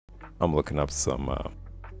I'm looking up some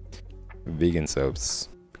vegan soaps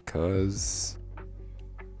because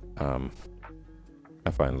I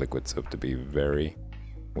find liquid soap to be very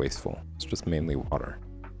wasteful. It's just mainly water.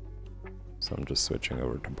 So I'm just switching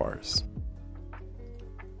over to bars.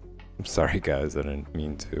 I'm sorry guys, I didn't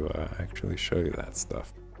mean to actually show you that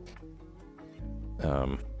stuff.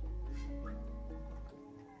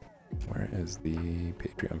 Where is the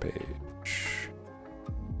Patreon page?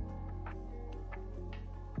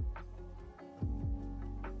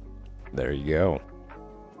 There you go.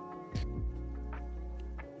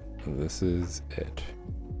 This is it.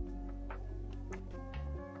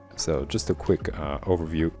 So just a quick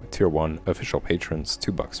overview. Tier 1 official patrons,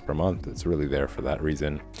 $2 per month. It's really there for that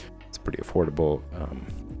reason. It's pretty affordable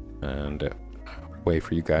and a way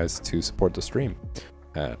for you guys to support the stream.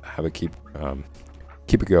 Have it keep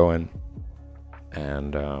it going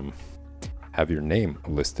and have your name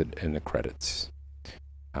listed in the credits.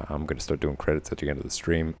 I'm going to start doing credits at the end of the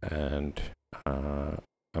stream, and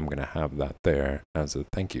I'm going to have that there as a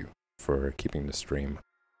thank you for keeping the stream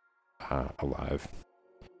alive.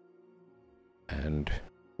 And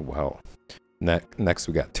well, next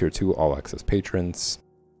we got tier 2 all access patrons,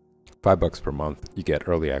 $5 per month. You get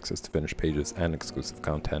early access to finished pages and exclusive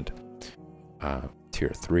content. Tier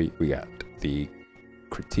 3 we got the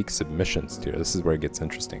critique submissions tier. This is where it gets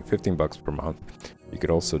interesting. $15 per month. You could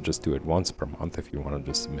also just do it once per month if you want to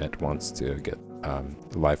just submit once to get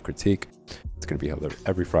live critique. It's going to be held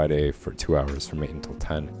every Friday for 2 hours from 8 until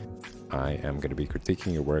 10. I am going to be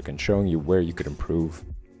critiquing your work and showing you where you could improve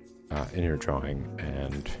in your drawing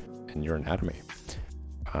and in your anatomy,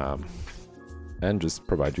 and just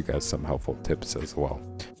provide you guys some helpful tips as well.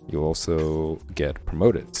 You'll also get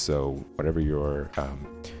promoted, so whatever your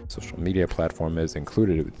social media platform is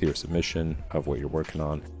included with your submission of what you're working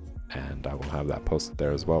on, and I will have that posted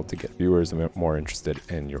there as well to get viewers more interested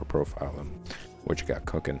in your profile and what you got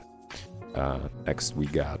cooking. Next we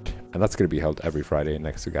got, and that's going to be held every Friday.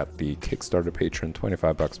 Next we got the Kickstarter patron,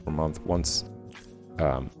 $25 per month. Once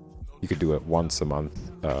you could do it once a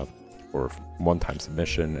month or one-time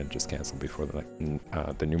submission and just cancel before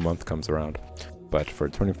the new month comes around. But for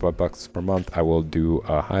 $25 per month, I will do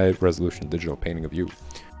a high-resolution digital painting of you.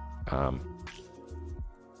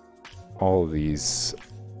 All of these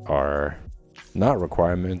are not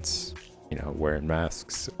requirements, you know, wearing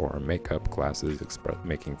masks or makeup, glasses,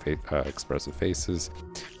 making expressive faces,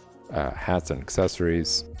 hats and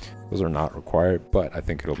accessories. Those are not required, but I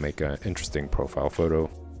think it'll make an interesting profile photo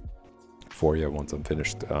for you once I'm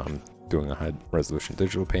finished doing a high resolution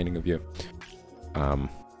digital painting of you.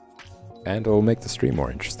 And it'll make the stream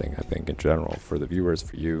more interesting, I think, in general, for the viewers,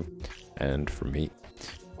 for you, and for me.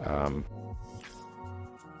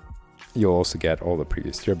 You'll also get all the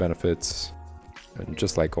previous tier benefits, and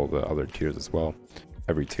just like all the other tiers as well,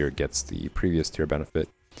 every tier gets the previous tier benefit.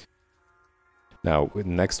 Now, the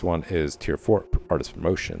next one is tier 4, artist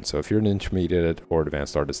promotion. So if you're an intermediate or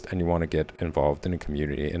advanced artist and you want to get involved in a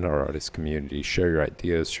community, in our artist community, share your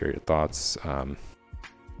ideas, share your thoughts,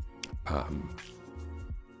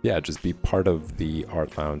 yeah, just be part of the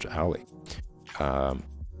Art Lounge Alley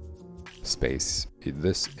space.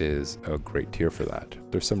 This is a great tier for that.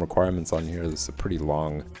 There's some requirements on here. This is a pretty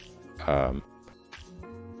long,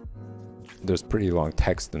 there's pretty long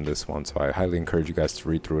text in this one, so I highly encourage you guys to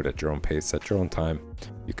read through it at your own pace, at your own time.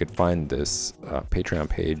 You could find this Patreon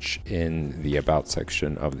page in the About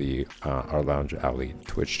section of the Art Lounge Alley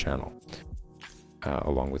Twitch channel,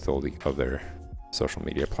 along with all the other social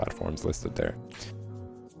media platforms listed there.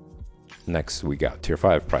 Next, we got tier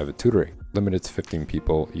 5, private tutoring. Limited to 15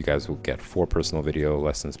 people. You guys will get 4 personal video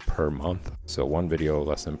lessons per month, so 1 video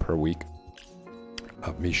lesson per week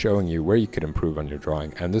of me showing you where you could improve on your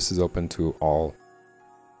drawing. And this is open to all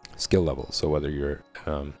skill levels, so whether you're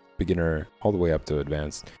beginner all the way up to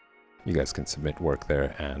advanced, you guys can submit work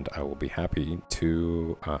there, and I will be happy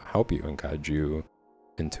to help you and guide you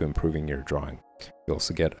into improving your drawing. You'll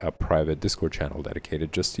also get a private Discord channel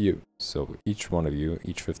dedicated just to you. So each one of you,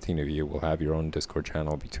 each 15 of you, will have your own Discord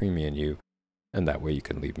channel between me and you, and that way you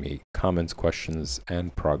can leave me comments, questions,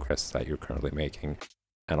 and progress that you're currently making,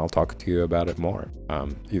 and I'll talk to you about it more,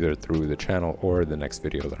 either through the channel or the next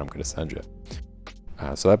video that I'm going to send you.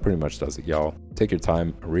 So that pretty much does it, y'all. Take your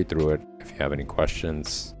time, read through it. If you have any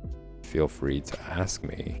questions, feel free to ask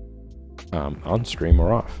me on stream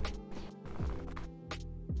or off.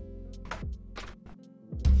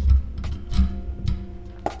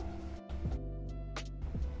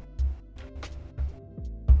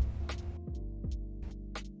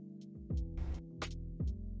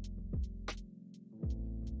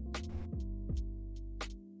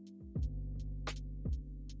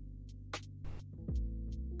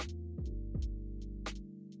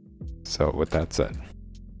 So with that said,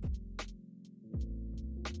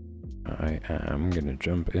 I am gonna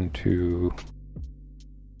jump into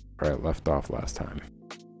where I left off last time.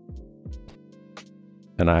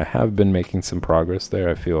 And I have been making some progress there.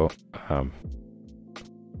 I feel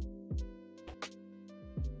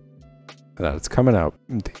that it's coming out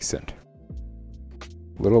decent.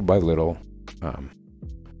 Little by little,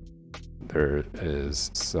 there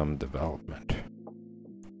is some development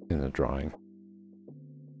in the drawing.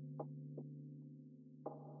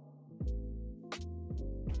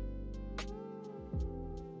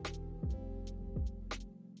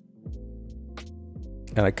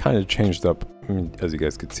 And I kind of changed up, I mean, as you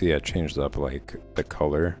guys could see, I changed up like the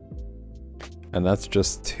color. And that's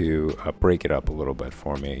just to break it up a little bit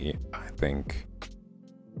for me. I think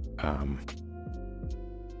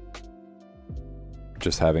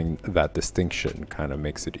just having that distinction kind of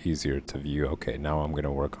makes it easier to view. Okay, now I'm going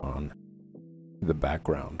to work on the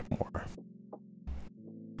background more.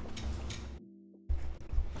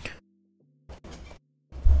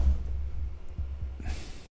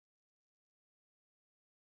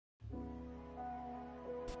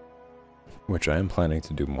 Which I am planning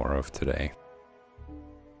to do more of today.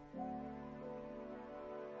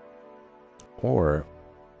 Or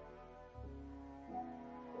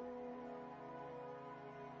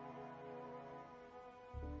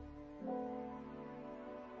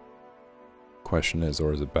question is,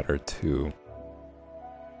 or is it better to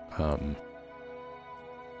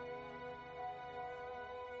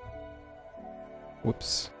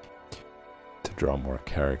to draw more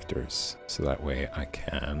characters, so that way I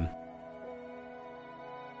can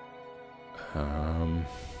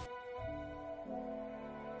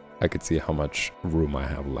I could see how much room I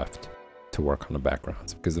have left to work on the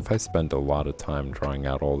backgrounds, because if I spend a lot of time drawing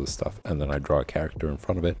out all this stuff and then I draw a character in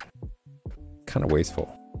front of it, kind of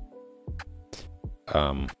wasteful.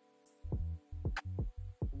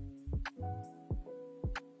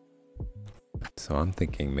 So I'm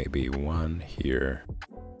thinking maybe one here.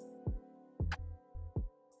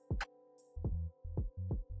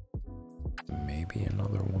 Maybe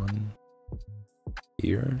another one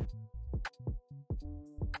here.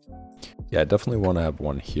 Yeah, I definitely want to have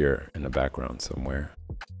one here in the background somewhere.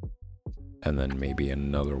 And then maybe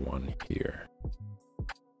another one here.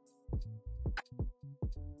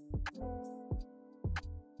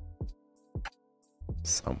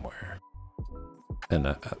 Somewhere. And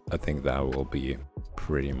I think that will be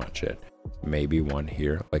pretty much it. Maybe one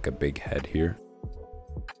here, like a big head here,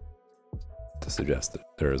 to suggest that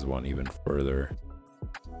there is one even further,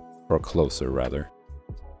 or closer rather.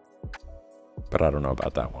 But I don't know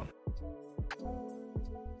about that one.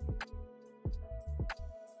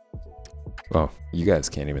 Oh, you guys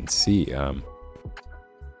can't even see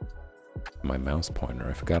my mouse pointer.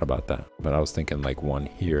 I forgot about that. But I was thinking like one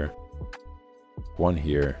here,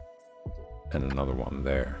 and another one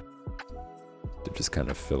there, to just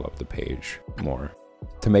kind of fill up the page more,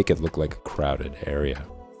 to make it look like a crowded area.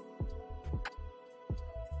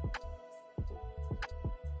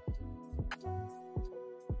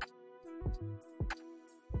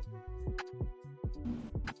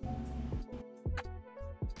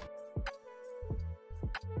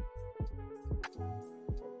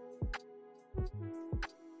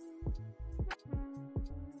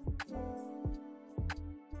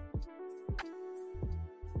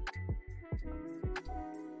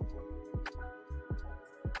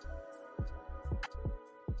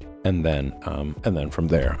 And then from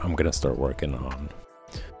there, I'm gonna start working on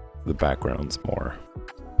the backgrounds more.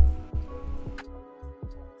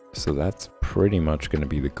 So that's pretty much gonna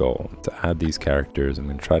be the goal, to add these characters. I'm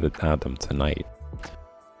gonna try to add them tonight,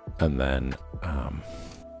 and then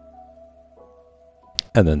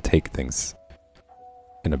take things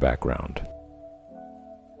in the background.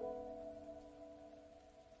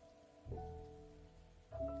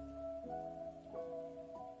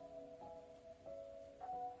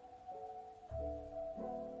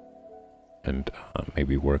 And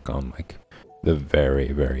maybe work on like the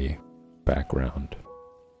very, very background.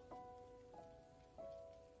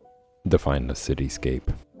 Define the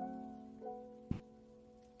cityscape.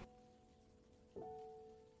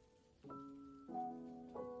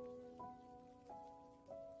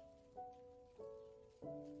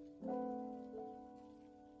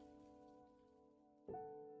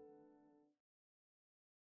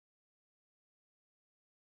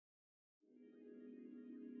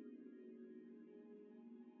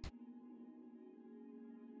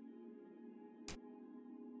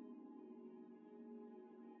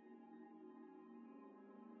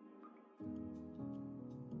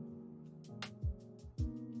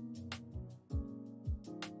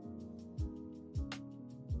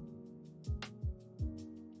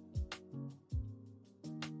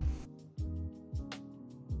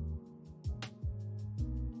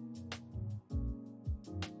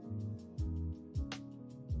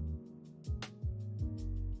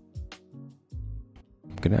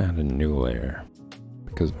 I'm gonna add a new layer,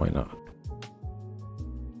 because why not?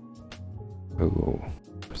 Oh,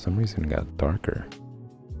 for some reason it got darker.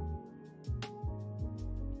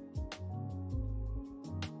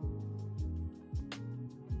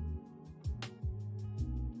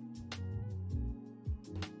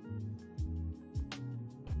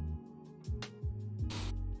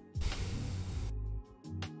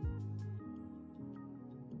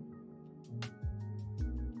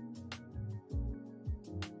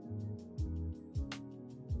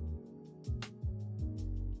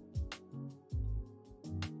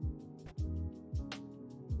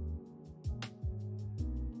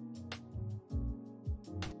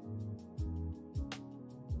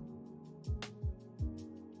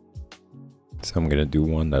 So I'm gonna do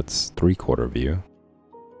one that's 3/4 view,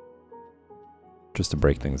 just to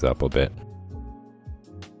break things up a bit.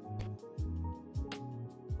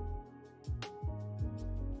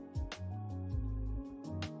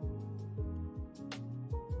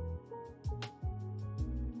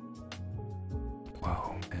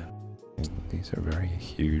 Wow, man. These are very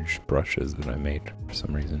huge brushes that I made for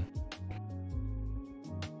some reason.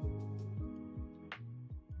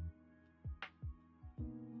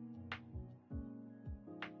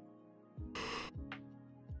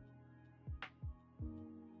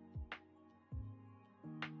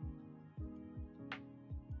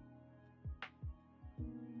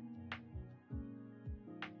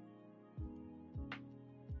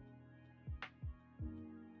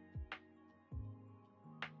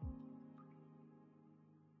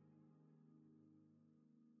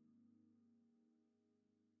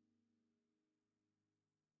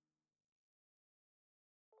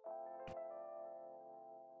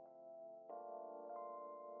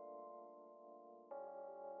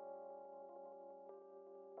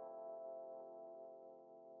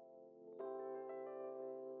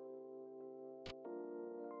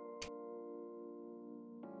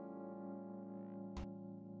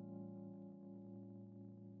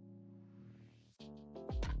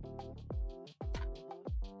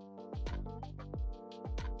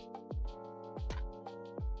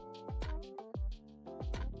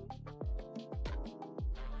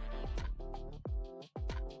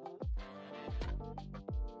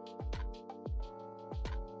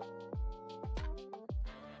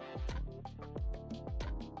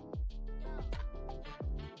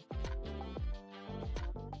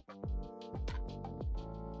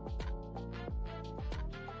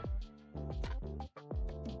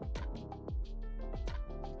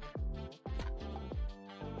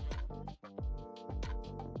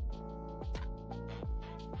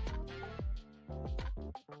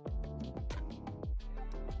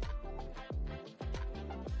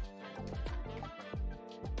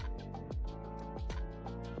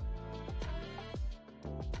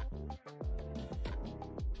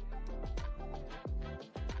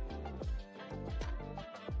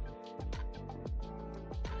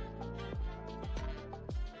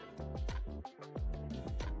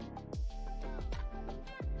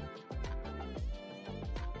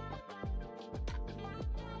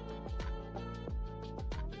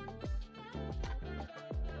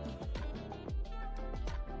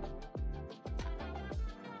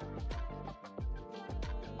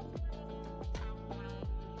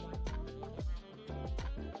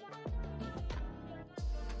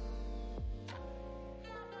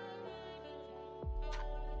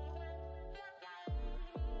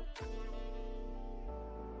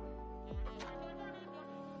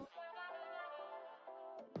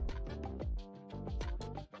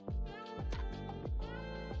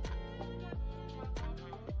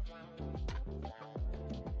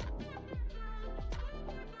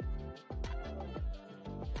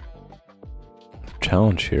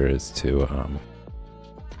 Challenge here is to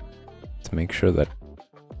make sure that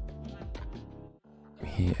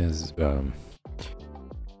he is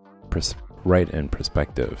right in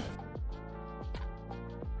perspective,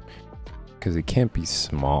 because he can't be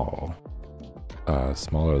smaller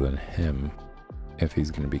than him if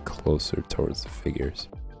he's going to be closer towards the figures.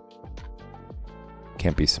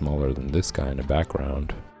 Can't be smaller than this guy in the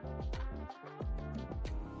background.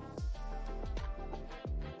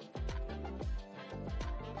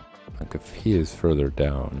 Like if he is further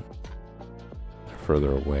down,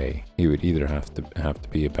 further away, he would either have to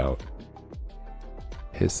be about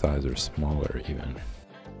his size or smaller even.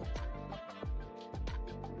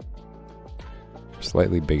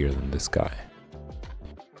 Slightly bigger than this guy.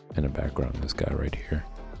 In the background, this guy right here.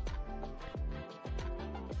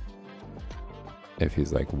 If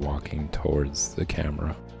he's like walking towards the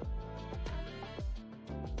camera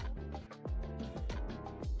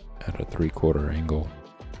at a 3/4 angle.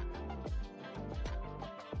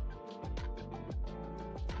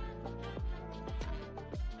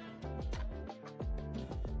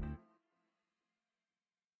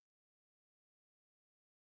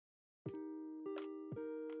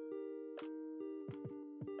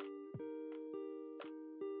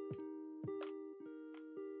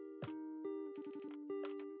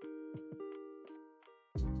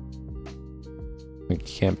 It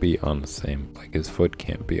can't be on the same, like his foot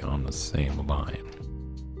can't be on the same line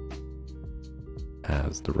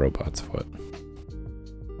as the robot's foot.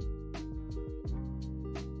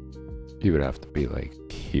 He would have to be like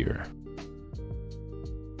here.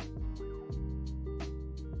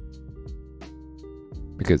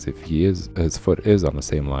 Because if his foot is on the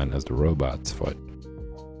same line as the robot's foot,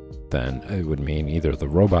 then it would mean either the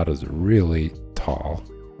robot is really tall,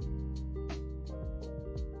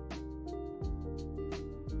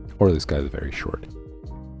 or this guy's very short.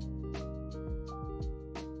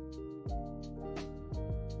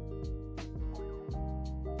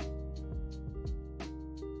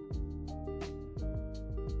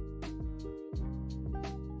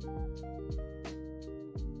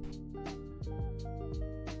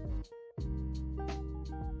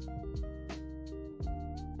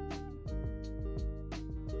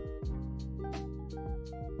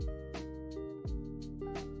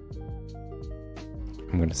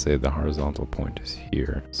 I'm going to say the horizontal point is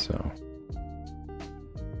here, so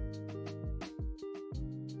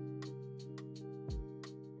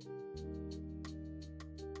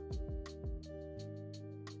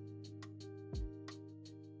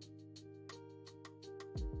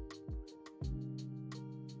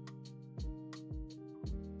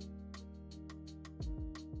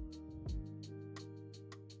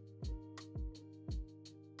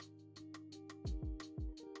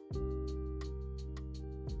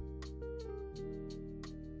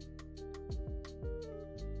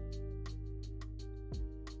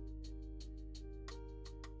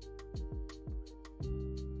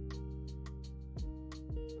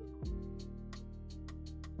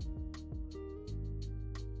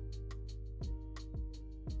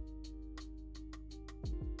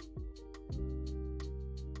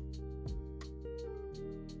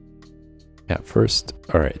yeah, first,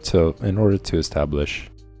 all right, so in order to establish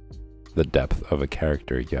the depth of a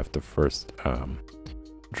character, you have to first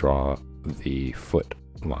draw the foot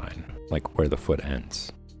line, like where the foot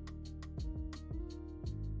ends.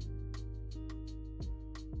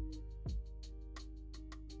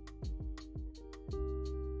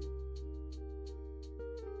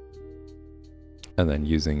 And then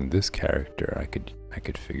using this character, I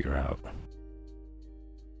could figure out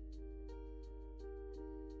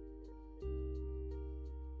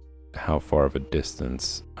how far of a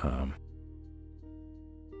distance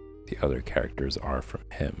the other characters are from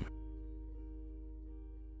him.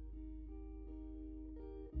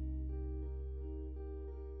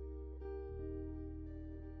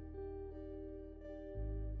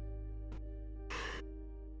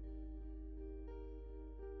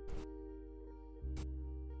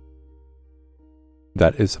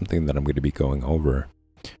 That is something that I'm going to be going over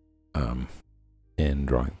in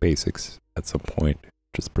drawing basics at some point,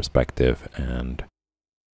 just perspective and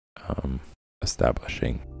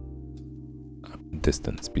establishing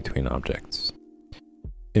distance between objects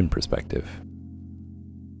in perspective.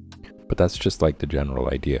 But that's just like the general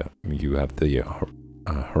idea. You have the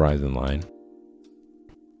horizon line.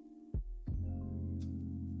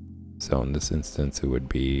 So in this instance, it would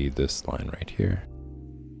be this line right here,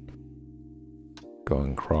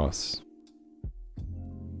 going across,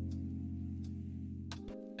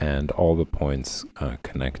 and all the points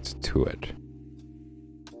connect to it.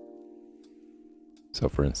 So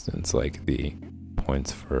for instance, like the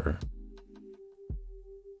points for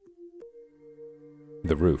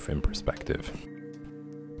the roof in perspective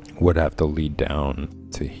would have to lead down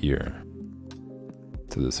to here,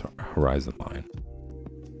 to this horizon line.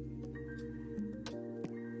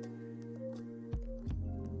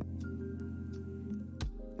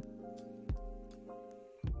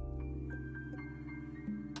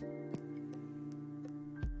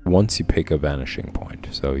 Once you pick a vanishing point,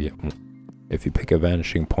 so yeah, if you pick a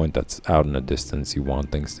vanishing point that's out in the distance, you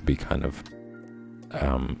want things to be kind of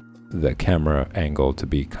the camera angle to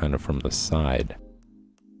be kind of from the side.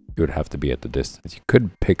 It would have to be at the distance. You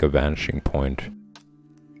could pick a vanishing point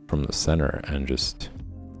from the center and just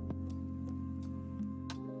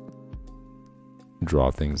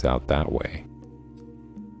draw things out that way.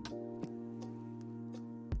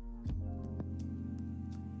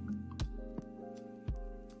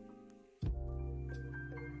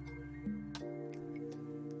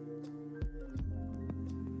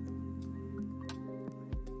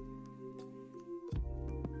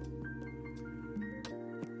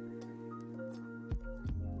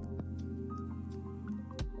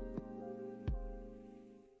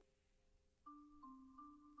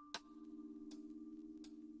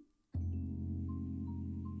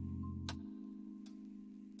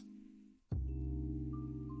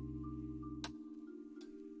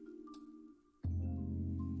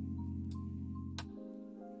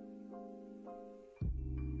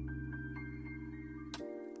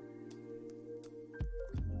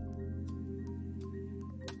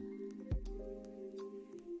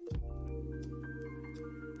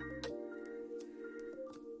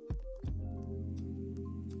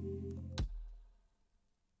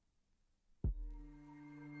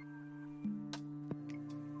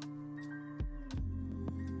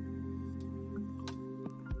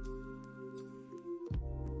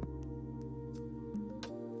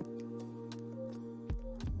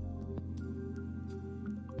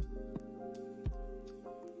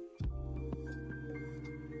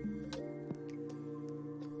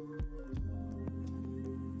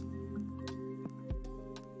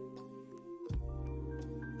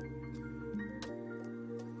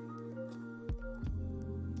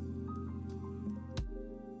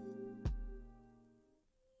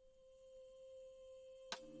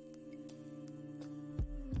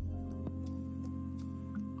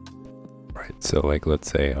 Right, so like let's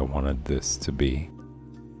say I wanted this to be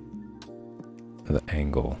the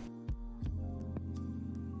angle.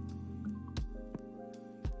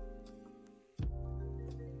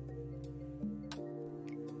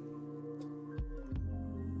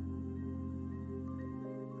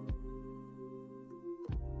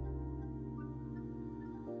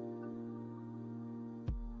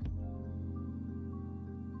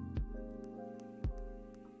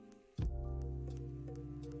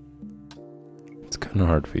 It's kind of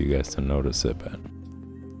hard for you guys to notice it, but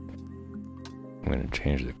I'm going to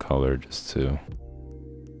change the color just to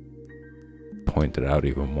point it out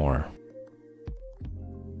even more.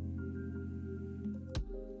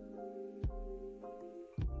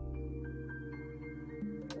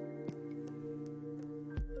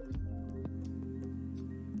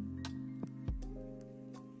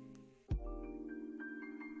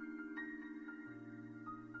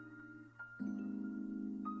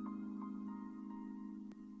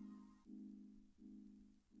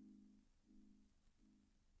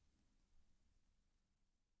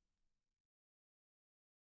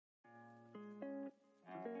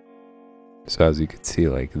 So as you can see,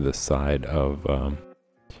 like the side of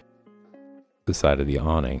the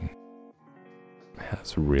awning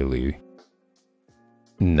has really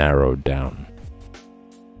narrowed down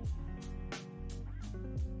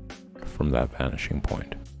from that vanishing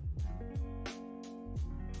point.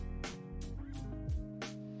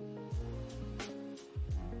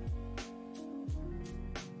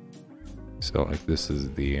 So like this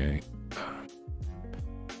is the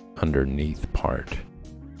underneath part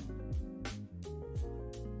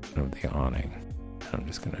of the awning. I'm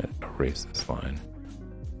just going to erase this line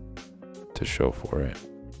to show for it.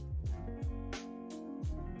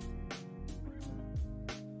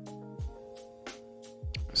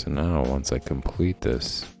 So now once I complete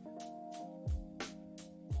this,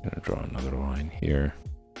 I'm going to draw another line here.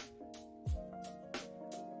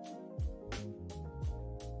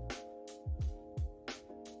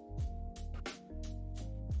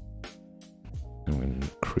 I'm going to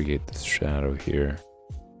create this shadow here.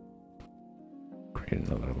 Create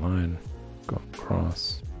another line, go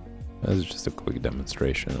across. This is just a quick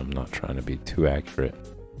demonstration. I'm not trying to be too accurate,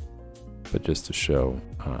 but just to show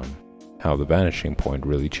how the vanishing point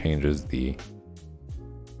really changes the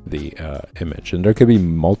image. And there could be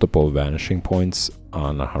multiple vanishing points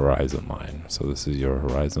on a horizon line. So this is your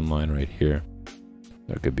horizon line right here.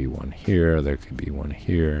 There could be one here, there could be one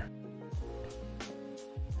here.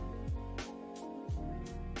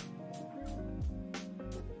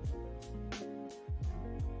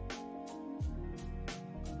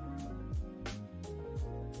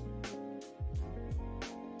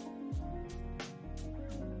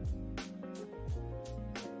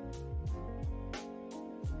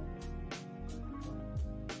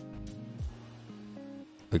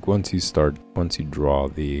 Like once you draw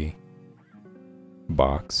the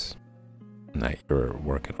box that you're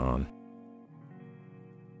working on,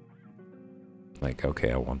 like,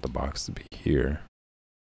 okay, I want the box to be here.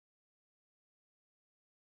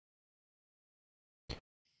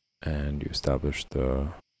 And you establish the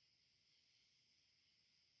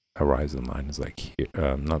horizon line is like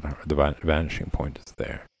here, not the vanishing point is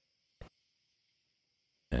there.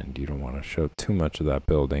 And you don't want to show too much of that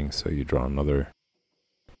building, so you draw another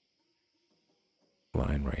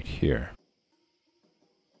line right here.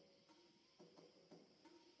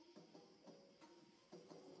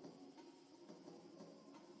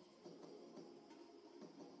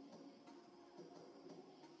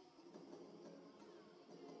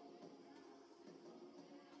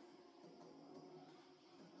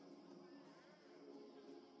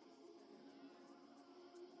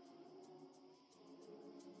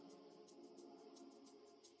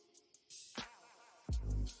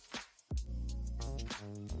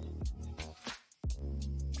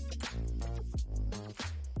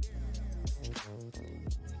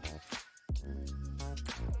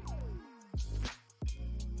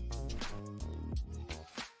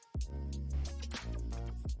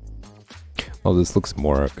 Well, this looks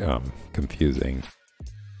more confusing.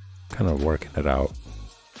 Kind of working it out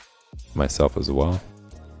myself as well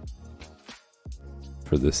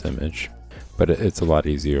for this image, but it's a lot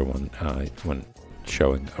easier when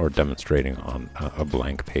showing or demonstrating on a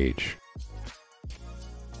blank page.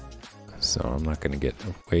 So I'm not going to get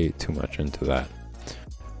way too much into that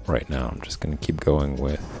right now. I'm just going to keep going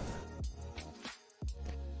with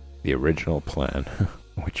the original plan,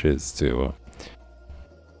 which is to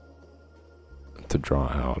draw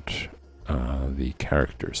out the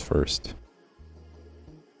characters first.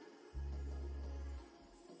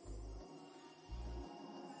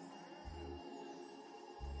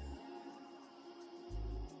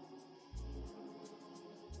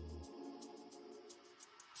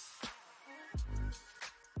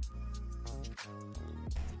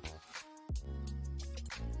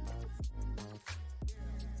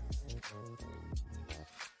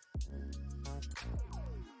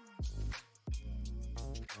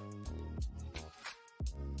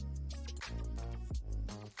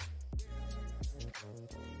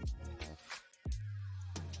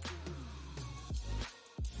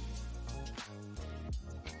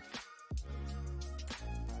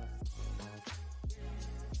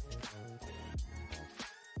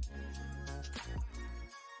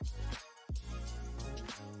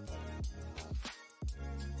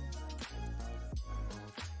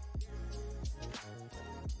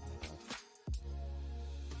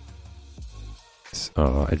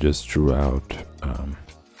 I just drew out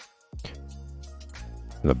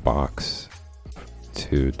the box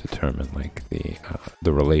to determine like the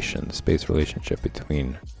space relationship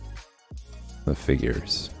between the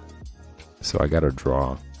figures. So I gotta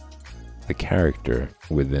draw the character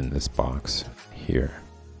within this box here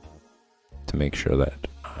to make sure that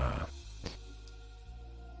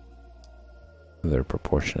they're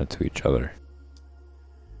proportionate to each other.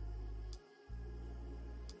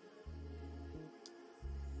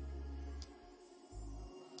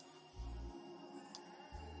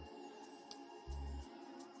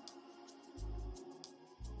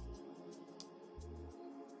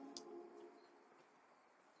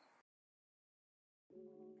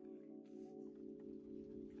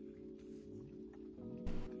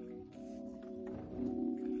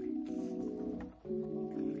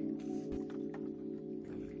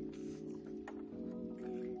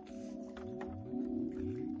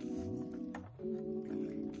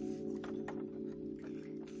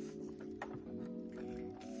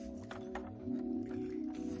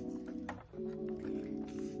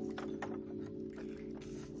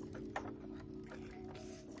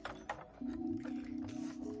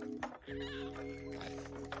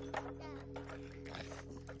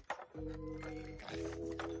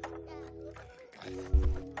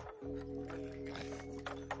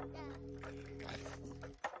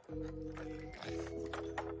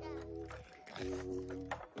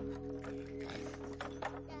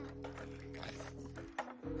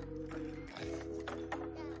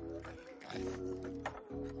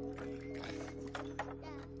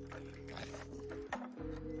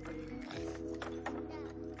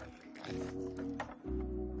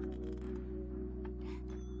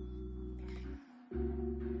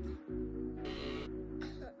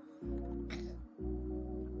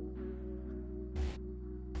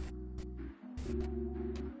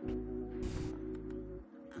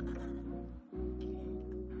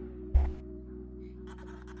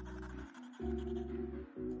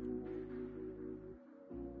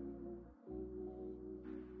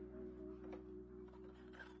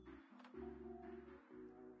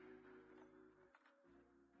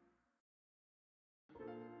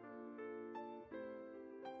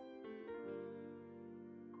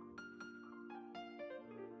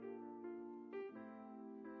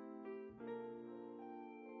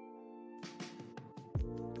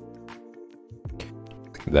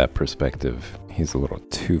 That perspective, he's a little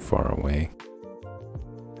too far away.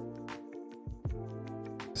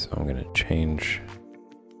 So I'm gonna change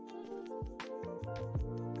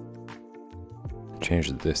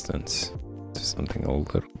the distance to something a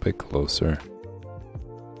little bit closer.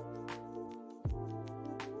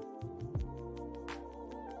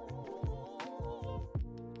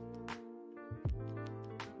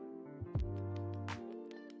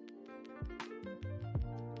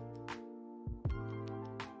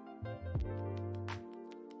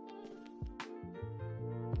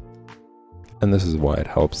 And this is why it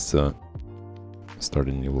helps to start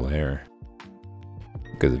a new layer.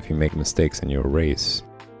 Because if you make mistakes and you erase,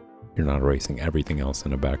 you're not erasing everything else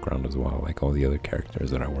in the background as well, like all the other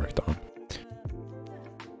characters that I worked on.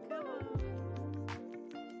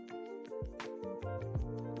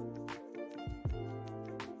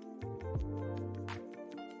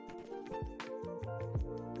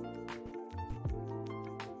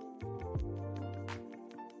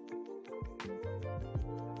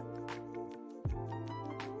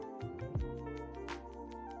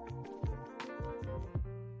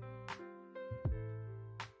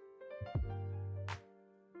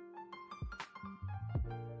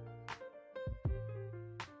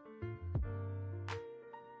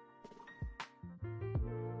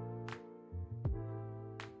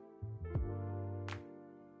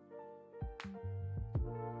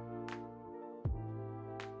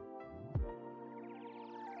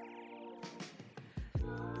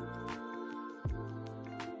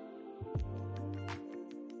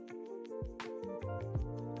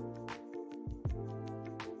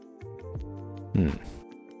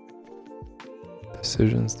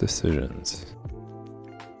 Decisions.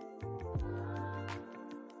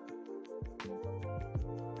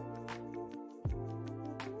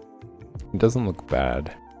 It doesn't look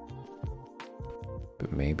bad,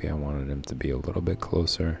 but maybe I wanted him to be a little bit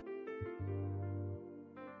closer.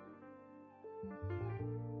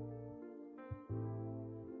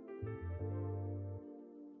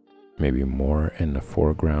 Maybe more in the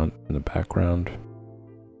foreground than the background.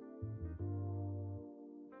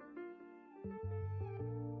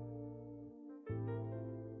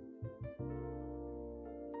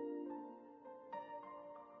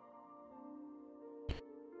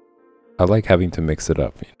 I like having to mix it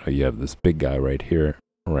up. You know, you have this big guy right here,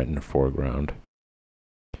 right in the foreground.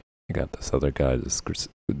 You got this other guy, this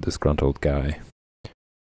disgruntled guy,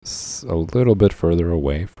 a little bit further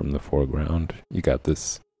away from the foreground. You got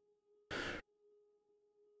this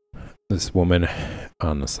woman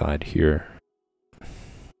on the side here,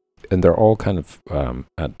 and they're all kind of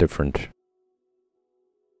at different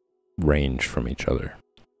range from each other,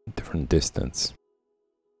 different distance.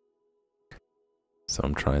 So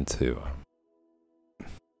I'm trying to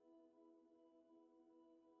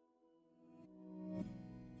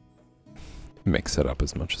mix it up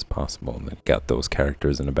as much as possible. And then got those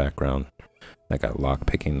characters in the background. I got Locke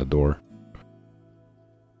picking the door.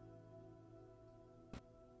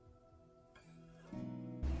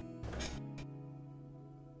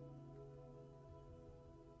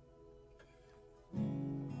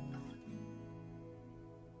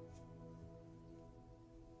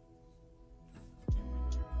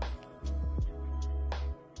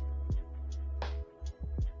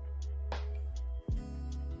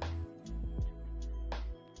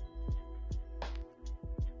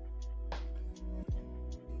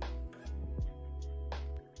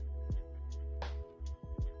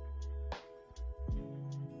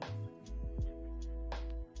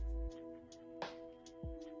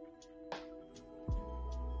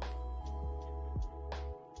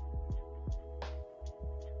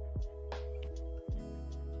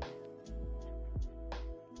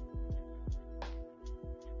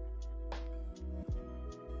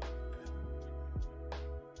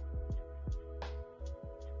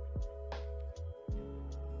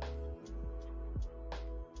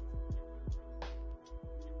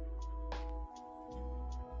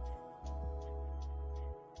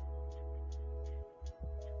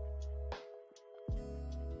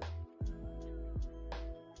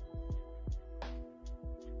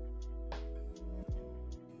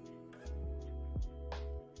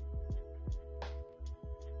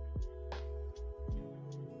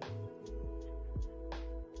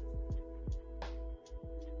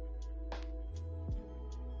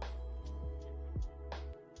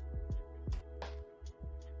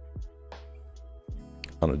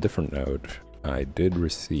 On a different note, I did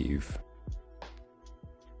receive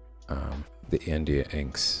the India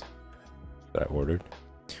inks that I ordered,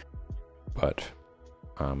 but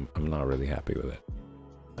I'm not really happy with it.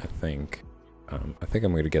 I think I'm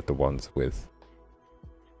going to get the ones with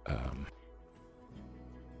I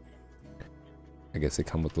guess they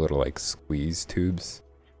come with little like squeeze tubes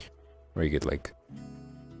where you get like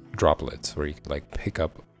droplets where you can like pick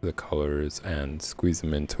up the colors and squeeze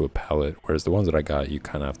them into a palette, whereas the ones that I got, you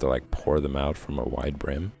kind of have to like pour them out from a wide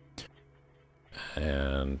brim,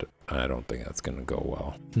 and I don't think that's gonna go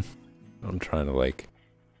well. I'm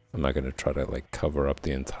not gonna try to like cover up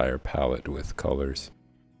the entire palette with colors.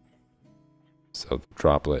 So the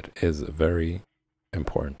droplet is a very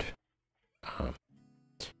important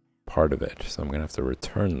part of it. So I'm gonna have to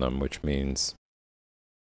return them, which means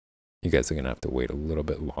you guys are gonna have to wait a little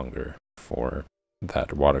bit longer for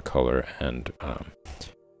that watercolor and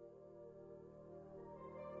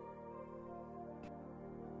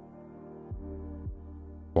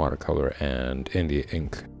India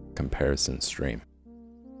ink comparison stream.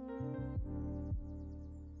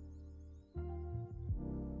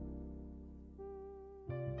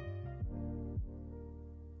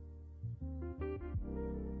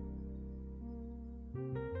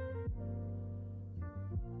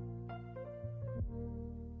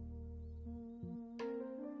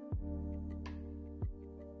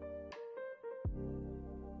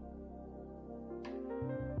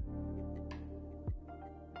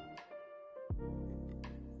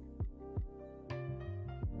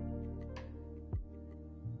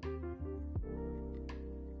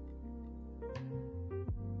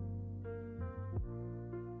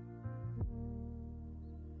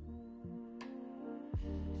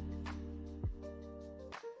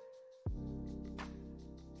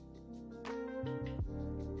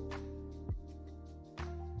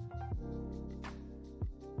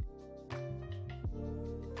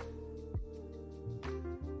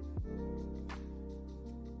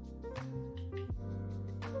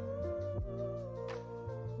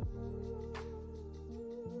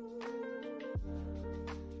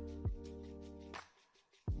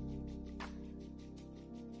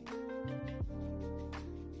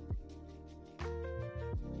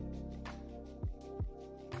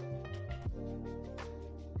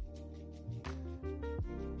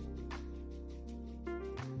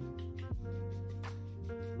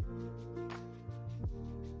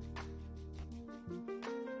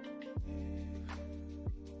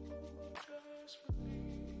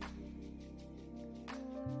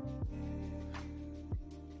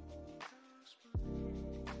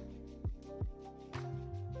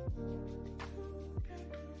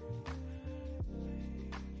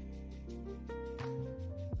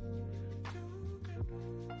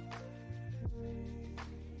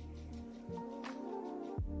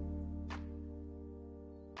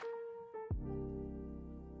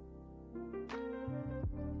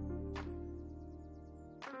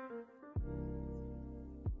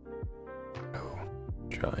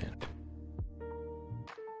 giant.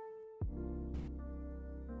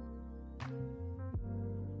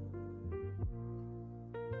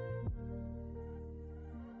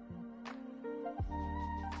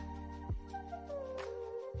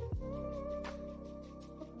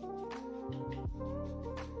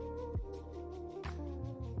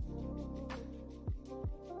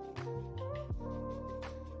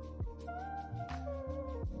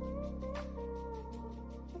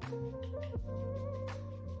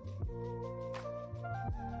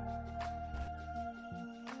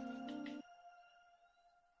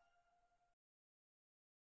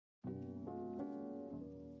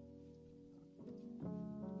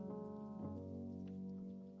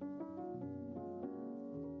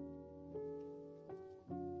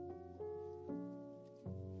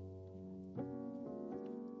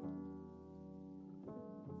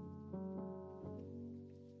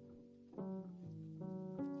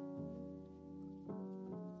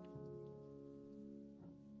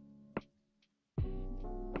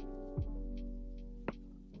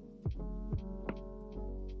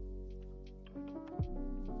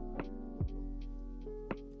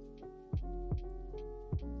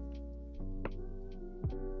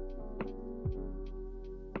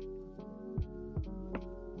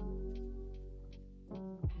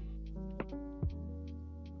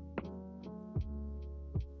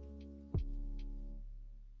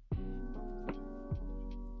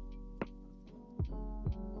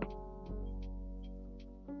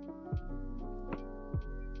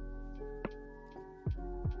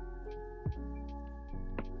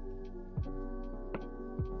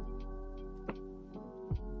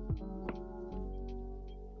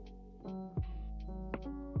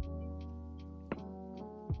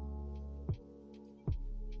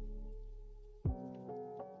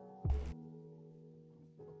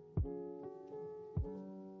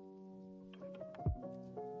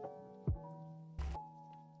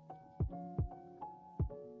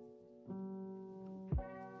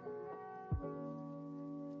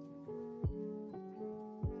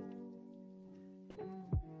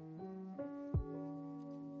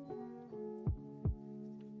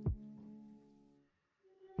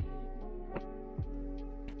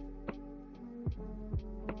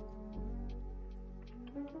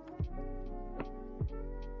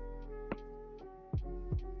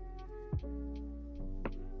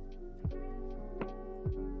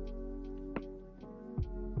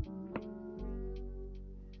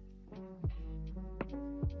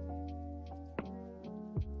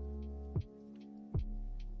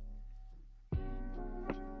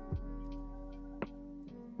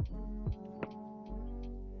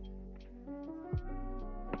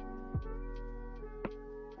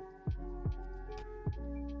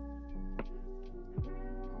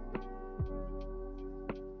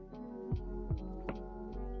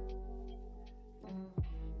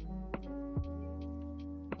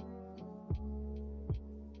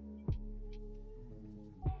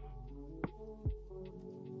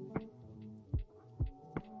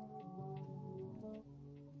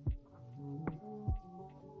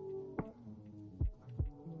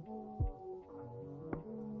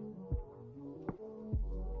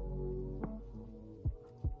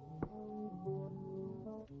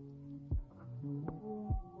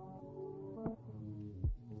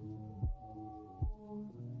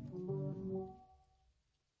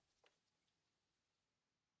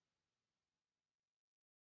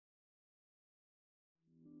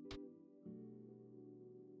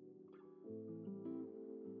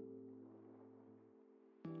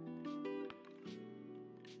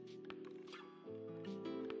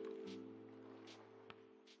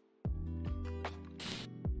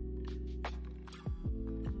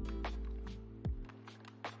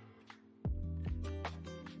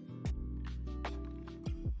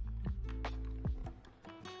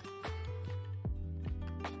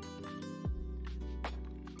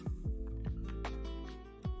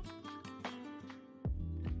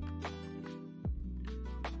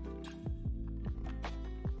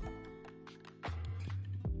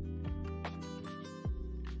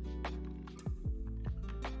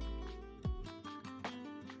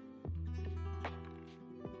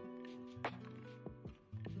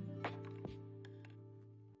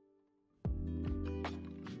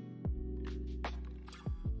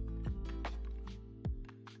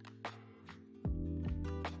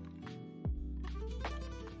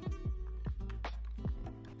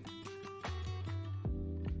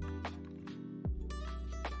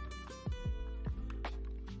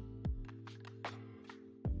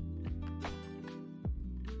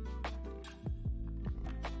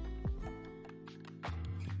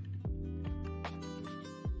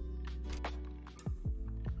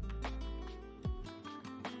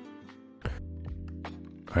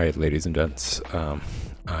 All right, ladies and gents, I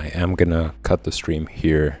am gonna cut the stream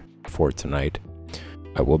here for tonight.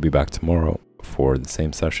 I will be back tomorrow for the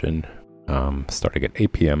same session, starting at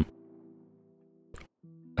 8 p.m.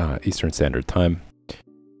 Eastern Standard Time,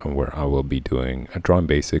 where I will be doing a drawing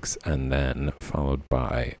basics, and then followed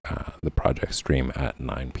by the project stream at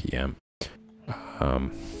 9 p.m.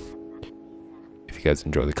 If you guys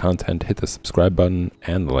enjoy the content, hit the subscribe button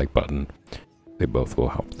and the like button. They both will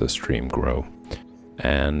help the stream grow.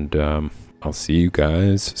 And I'll see you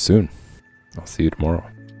guys soon. I'll see you tomorrow.